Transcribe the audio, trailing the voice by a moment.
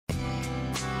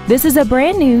This is a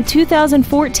brand new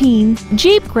 2014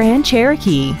 Jeep Grand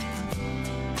Cherokee.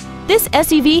 This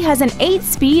SUV has an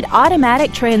 8-speed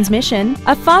automatic transmission,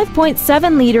 a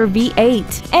 5.7-liter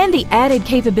V8, and the added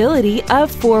capability of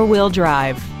 4-wheel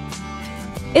drive.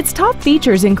 Its top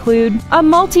features include a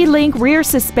multi-link rear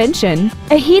suspension,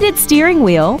 a heated steering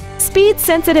wheel,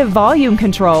 speed-sensitive volume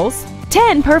controls,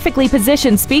 10 perfectly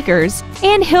positioned speakers,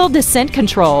 and hill descent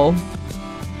control.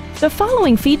 The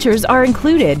following features are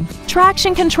included: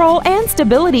 traction control and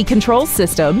stability control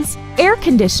systems, air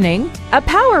conditioning, a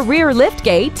power rear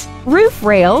liftgate, roof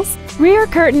rails, rear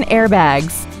curtain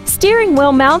airbags, steering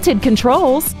wheel mounted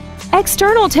controls,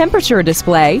 external temperature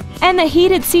display, and the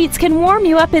heated seats can warm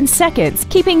you up in seconds,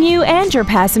 keeping you and your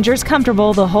passengers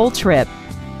comfortable the whole trip.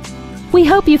 We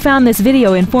hope you found this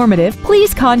video informative.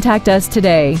 Please contact us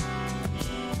today.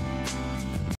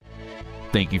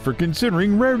 Thank you for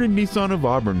considering Rairdon Nissan of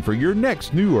Auburn for your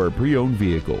next new or pre-owned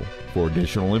vehicle. For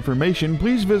additional information,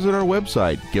 please visit our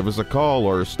website, give us a call,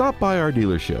 or stop by our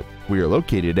dealership. We are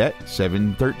located at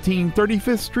 713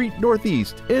 35th Street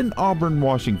Northeast in Auburn,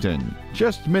 Washington,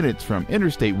 just minutes from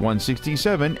Interstate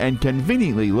 167 and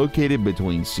conveniently located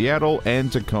between Seattle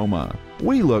and Tacoma.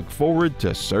 We look forward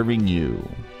to serving you.